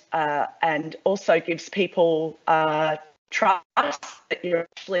 and also gives people trust that you're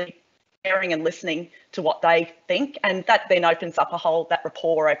actually caring and listening to what they think, and that then opens up that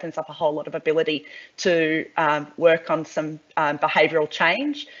rapport opens up a whole lot of ability to work on some behavioural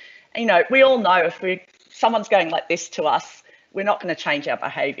change. And, you know, we all know if someone's going like this to us, we're not going to change our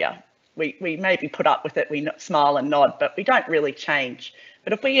behaviour. We maybe put up with it, we smile and nod, but we don't really change.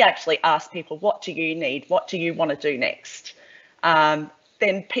 But if we actually ask people, what do you need? What do you want to do next?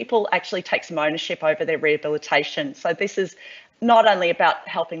 Then people actually take some ownership over their rehabilitation. So this is not only about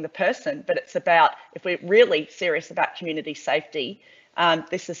helping the person, but it's about, if we're really serious about community safety,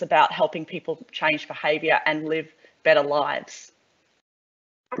 this is about helping people change behaviour and live better lives.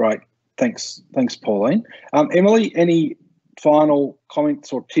 Great, thanks, Pauline. Emily, any final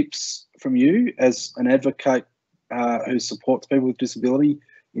comments or tips from you as an advocate who supports people with disability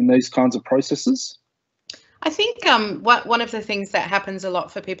in these kinds of processes? I think one of the things that happens a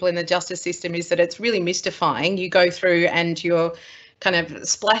lot for people in the justice system is that it's really mystifying. You go through and you're kind of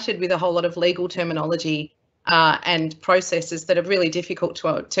splattered with a whole lot of legal terminology and processes that are really difficult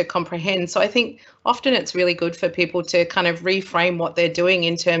to comprehend. So I think often it's really good for people to kind of reframe what they're doing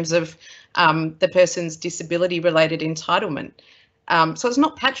in terms of the person's disability-related entitlement. So it's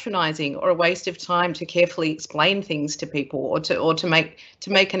not patronising or a waste of time to carefully explain things to people, or to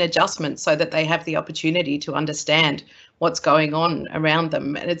make an adjustment so that they have the opportunity to understand what's going on around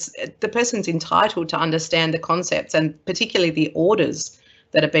them. And the person's entitled to understand the concepts, and particularly the orders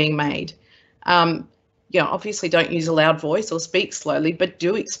that are being made. You know, obviously don't use a loud voice or speak slowly, but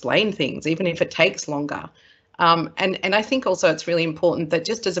do explain things, even if it takes longer. And I think also it's really important that,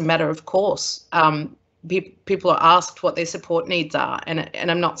 just as a matter of course, people are asked what their support needs are, and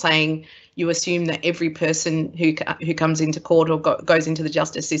I'm not saying you assume that every person who comes into court or goes into the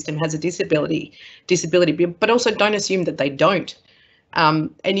justice system has a disability, but also don't assume that they don't.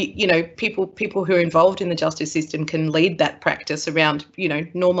 And you know, people who are involved in the justice system can lead that practice around, you know,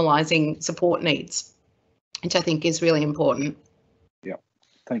 normalising support needs, which I think is really important. Yeah,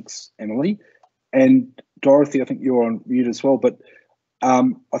 thanks, Emily. And Dorothy, I think you're on mute as well, but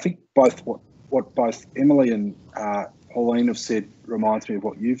I think what both Emily and Pauline have said reminds me of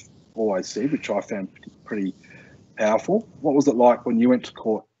what you've always said, which I found pretty powerful. What was it like when you went to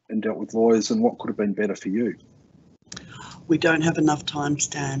court and dealt with lawyers, and what could have been better for you? We don't have enough time,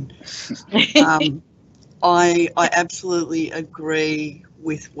 Stan. I absolutely agree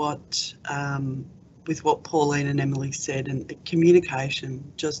with what Pauline and Emily said, and communication,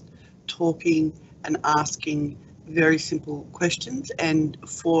 just talking and asking very simple questions, and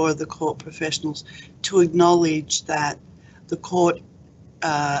for the court professionals to acknowledge that the court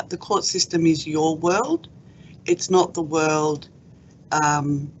system is your world. It's not the world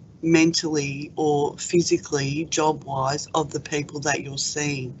mentally or physically, job-wise, of the people that you're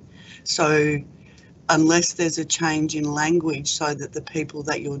seeing. So unless there's a change in language so that the people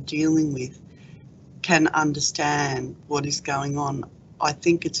that you're dealing with can understand what is going on, I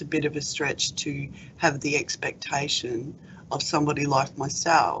think it's a bit of a stretch to have the expectation of somebody like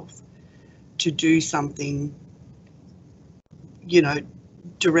myself to do something, you know,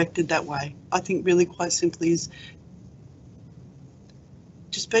 directed that way. I think really quite simply is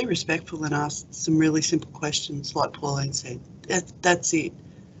just be respectful and ask some really simple questions, like Pauline said. That's it.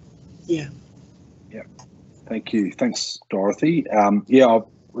 Yeah. Yeah. Thank you. Thanks, Dorothy. Yeah, I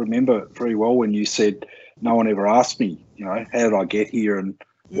remember very well when you said no one ever asked me, you know, how did I get here and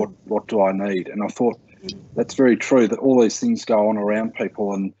what do I need? And I thought that's very true, that all these things go on around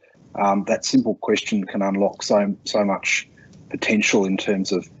people, and that simple question can unlock so much potential in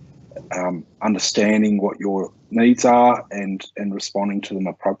terms of understanding what your needs are and responding to them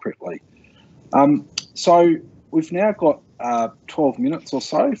appropriately. So we've now got 12 minutes or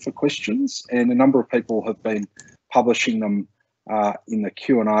so for questions, and a number of people have been publishing them in the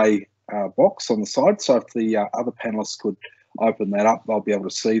Q&A box on the side. So if the other panelists could open that up, they'll be able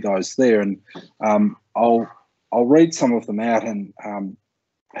to see those there. And I'll read some of them out and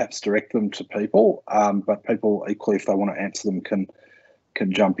perhaps direct them to people, but people equally, if they want to answer them, can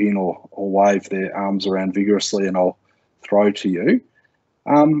jump in or wave their arms around vigorously, and I'll throw to you.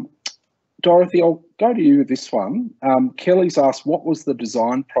 Dorothy, I'll go to you with this one. Kelly's asked, what was the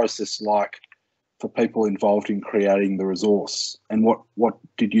design process like for people involved in creating the resource, and what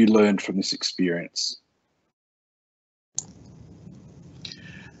did you learn from this experience?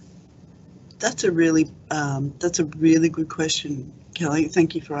 That's a really good question, Kelly.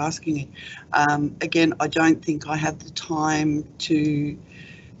 Thank you for asking it. Again, I don't think I have the time to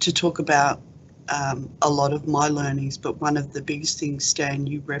talk about a lot of my learnings, but one of the biggest things, Stan,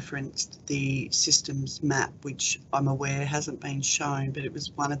 you referenced the systems map, which I'm aware hasn't been shown, but it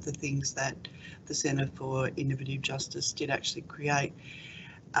was one of the things that the Centre for Innovative Justice did actually create.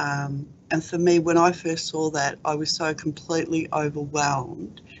 And for me, when I first saw that, I was so completely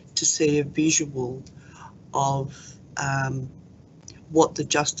overwhelmed to see a visual of what the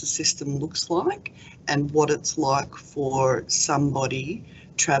justice system looks like and what it's like for somebody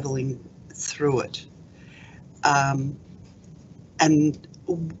travelling through it. And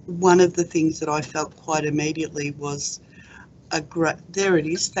one of the things that I felt quite immediately was there it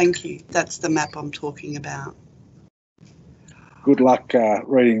is, thank you. That's the map I'm talking about. Good luck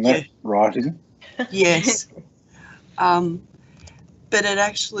reading that, right, isn't it? Yes. But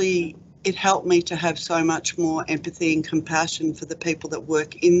it helped me to have so much more empathy and compassion for the people that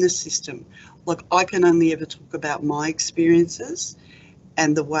work in the system. Like, I can only ever talk about my experiences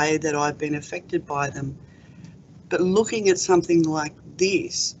and the way that I've been affected by them. But looking at something like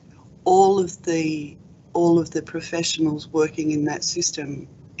this, all of the professionals working in that system,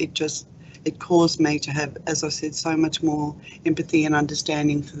 it caused me to have, as I said, so much more empathy and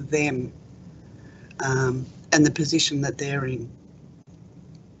understanding for them and the position that they're in.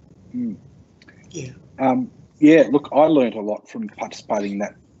 Yeah. Yeah, look, I learned a lot from participating in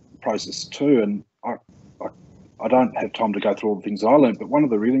that process too, and I don't have time to go through all the things I learned, but one of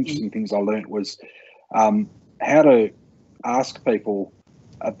the really interesting things I learned was how to ask people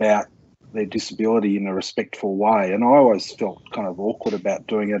about their disability in a respectful way. And I always felt kind of awkward about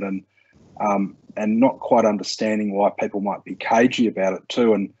doing it, and not quite understanding why people might be cagey about it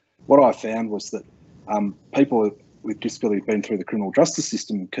too. And what I found was that people with disability who've been through the criminal justice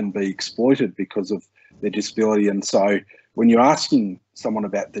system can be exploited because of their disability. And so when you're asking someone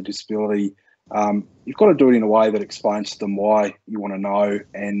about their disability, you've got to do it in a way that explains to them why you want to know,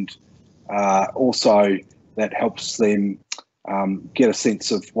 and also that helps them get a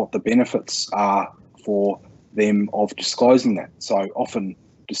sense of what the benefits are for them of disclosing that. So often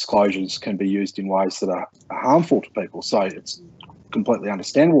disclosures can be used in ways that are harmful to people. So it's completely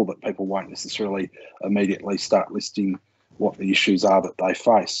understandable that people won't necessarily immediately start listing what the issues are that they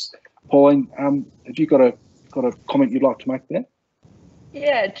face. Pauline, have you got a comment you'd like to make there?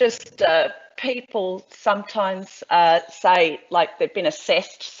 Yeah, just people sometimes say like they've been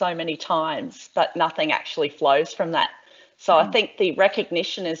assessed so many times, but nothing actually flows from that. So I think the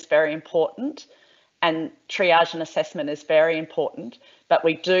recognition is very important, and triage and assessment is very important, but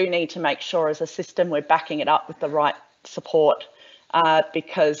we do need to make sure as a system we're backing it up with the right support,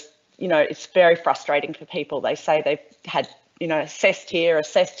 because, you know, it's very frustrating for people. They say they've had assessed here,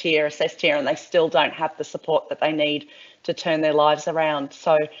 and they still don't have the support that they need to turn their lives around.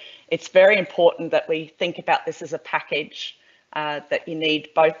 So it's very important that we think about this as a package, that you need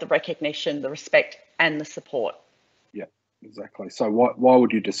both the recognition, the respect, and the support. Yeah, exactly. So why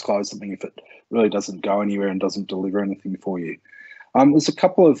would you disclose something if it really doesn't go anywhere and doesn't deliver anything for you? There's a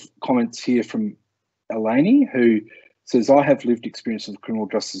couple of comments here from Eleni, who says, I have lived experience of the criminal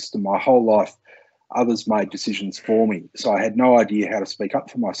justice system my whole life. Others made decisions for me, so I had no idea how to speak up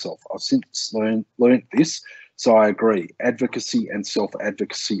for myself. I've since learnt this, so I agree. Advocacy and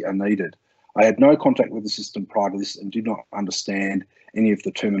self-advocacy are needed. I had no contact with the system prior to this and did not understand any of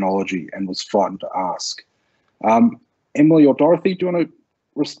the terminology and was frightened to ask. Emily or Dorothy, do you want to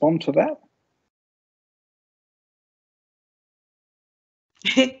respond to that?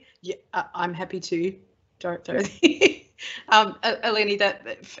 Yeah, I'm happy to, Dorothy. Eleni, that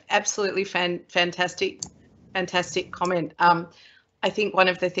absolutely fantastic comment. I think one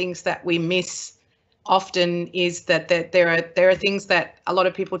of the things that we miss often is that there are things that a lot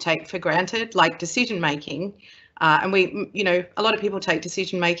of people take for granted, like decision making, and a lot of people take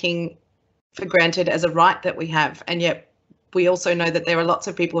decision making for granted as a right that we have, and yet we also know that there are lots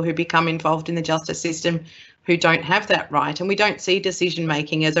of people who become involved in the justice system who don't have that right, and we don't see decision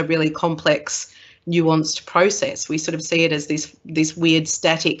making as a really complex, nuanced process. We sort of see it as this weird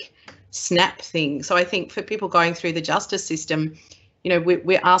static snap thing. So I think for people going through the justice system,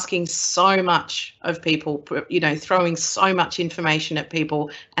 we're asking so much of people, throwing so much information at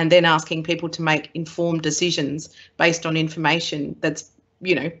people and then asking people to make informed decisions based on information that's,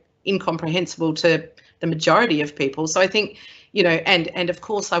 incomprehensible to the majority of people. So I think, and of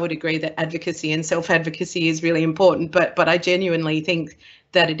course I would agree that advocacy and self-advocacy is really important, but I genuinely think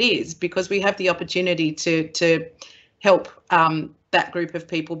that it is, because we have the opportunity to help that group of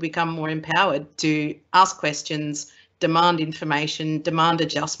people become more empowered to ask questions, demand information, demand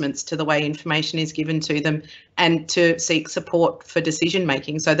adjustments to the way information is given to them, and to seek support for decision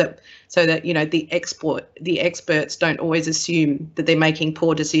making, so that the experts don't always assume that they're making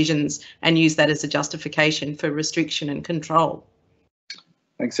poor decisions and use that as a justification for restriction and control.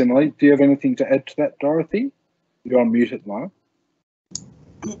 Thanks, Emily. Do you have anything to add to that, Dorothy? You're on mute at the moment.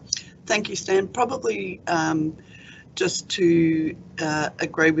 Thank you, Stan. Probably just to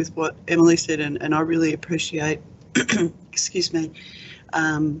agree with what Emily said, and I really appreciate, excuse me,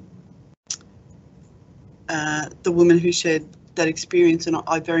 the woman who shared that experience, and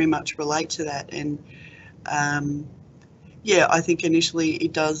I very much relate to that. And yeah, I think initially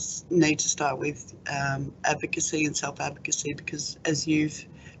it does need to start with advocacy and self-advocacy, because as you've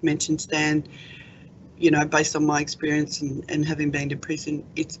mentioned, Stan, based on my experience and having been to prison,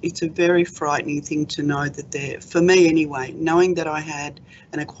 it's a very frightening thing to know that for me anyway, knowing that I had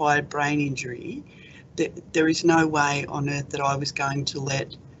an acquired brain injury, that there is no way on earth that I was going to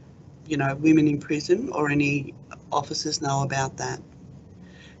let, women in prison or any officers know about that.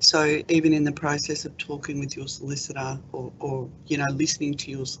 So even in the process of talking with your solicitor or listening to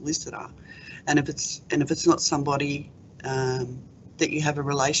your solicitor, and if it's not somebody that you have a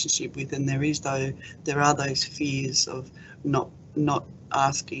relationship with, and there are those fears of not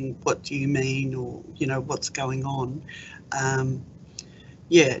asking what do you mean, or what's going on,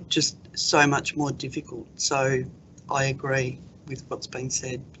 yeah, just so much more difficult. So I agree with what's been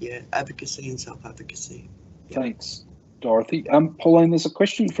said. Yeah, advocacy and self-advocacy. Yeah. Thanks, Dorothy. Pauline, there's a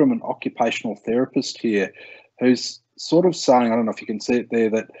question from an occupational therapist here who's sort of saying, I don't know if you can see it there,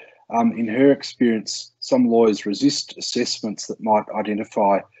 that in her experience, some lawyers resist assessments that might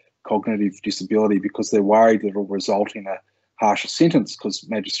identify cognitive disability because they're worried that it'll result in a harsher sentence, because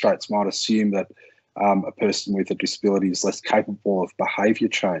magistrates might assume that a person with a disability is less capable of behaviour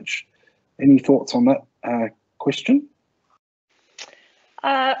change. Any thoughts on that question?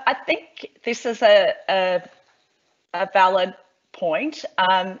 I think this is a valid point.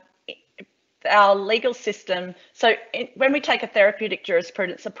 Our legal system, when we take a therapeutic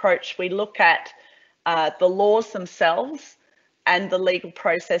jurisprudence approach, we look at the laws themselves and the legal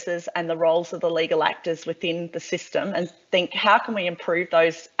processes and the roles of the legal actors within the system, and think, how can we improve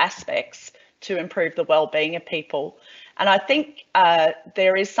those aspects to improve the well-being of people? And I think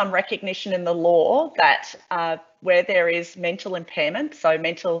there is some recognition in the law that where there is mental impairment, so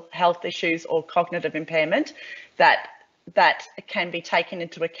mental health issues or cognitive impairment, that can be taken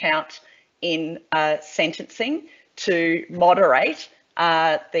into account in sentencing to moderate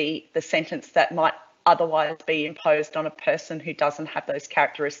the sentence that might otherwise be imposed on a person who doesn't have those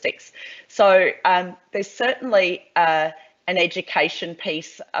characteristics. So there's certainly an education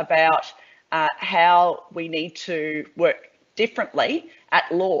piece about how we need to work differently at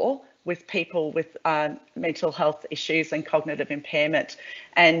law with people with mental health issues and cognitive impairment.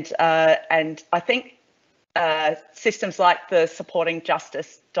 And I think systems like the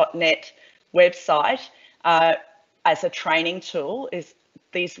supportingjustice.net website as a training tool,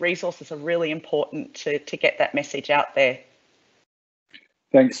 these resources are really important to get that message out there.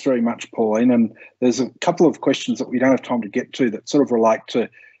 Thanks very much, Pauline. And there's a couple of questions that we don't have time to get to that sort of relate to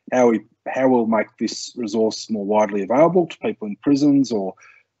how we'll make this resource more widely available to people in prisons or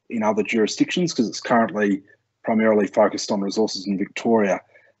in other jurisdictions, because it's currently primarily focused on resources in Victoria.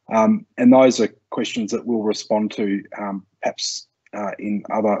 And those are questions that we'll respond to perhaps in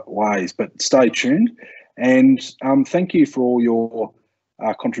other ways, but stay tuned. And thank you for all your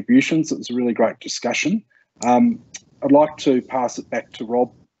contributions. It was a really great discussion. I'd like to pass it back to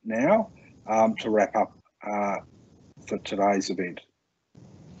Rob now to wrap up for today's event.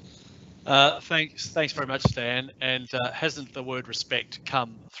 Thanks very much, Stan. And hasn't the word respect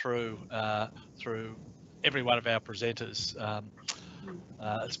come through through every one of our presenters?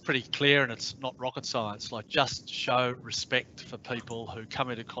 It's pretty clear, and it's not rocket science. Like, just show respect for people who come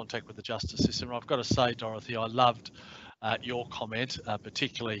into contact with the justice system. And I've got to say, Dorothy, I loved your comment,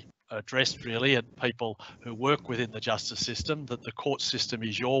 particularly addressed really at people who work within the justice system, that the court system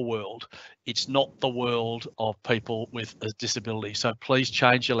is your world. It's not the world of people with a disability. So please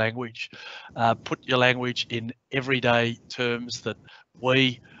change your language. Put your language in everyday terms that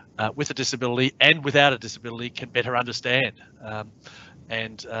we, with a disability and without a disability, can better understand. I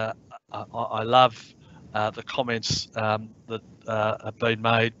love the comments that have been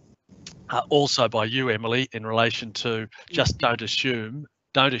made also by you, Emily, in relation to just don't assume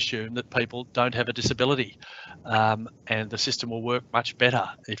that people don't have a disability, and the system will work much better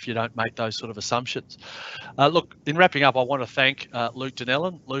if you don't make those sort of assumptions. Look, in wrapping up, I want to thank Luke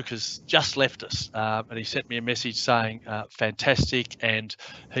Donnellan. Luke has just left us, and he sent me a message saying fantastic, and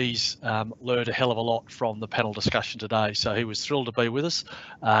he's learned a hell of a lot from the panel discussion today. So he was thrilled to be with us,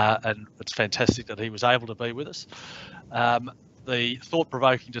 and it's fantastic that he was able to be with us. The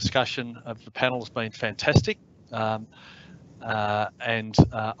thought-provoking discussion of the panel has been fantastic. And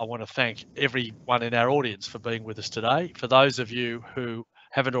I want to thank everyone in our audience for being with us today. For those of you who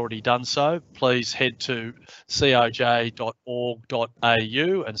haven't already done so, please head to cioj.org.au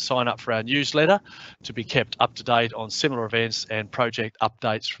and sign up for our newsletter to be kept up to date on similar events and project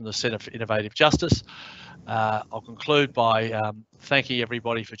updates from the Centre for Innovative Justice. I'll conclude by thanking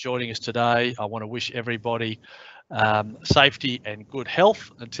everybody for joining us today. I want to wish everybody safety and good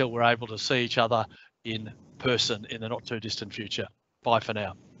health until we're able to see each other in person in the not too distant future. Bye for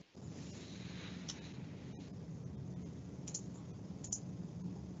now.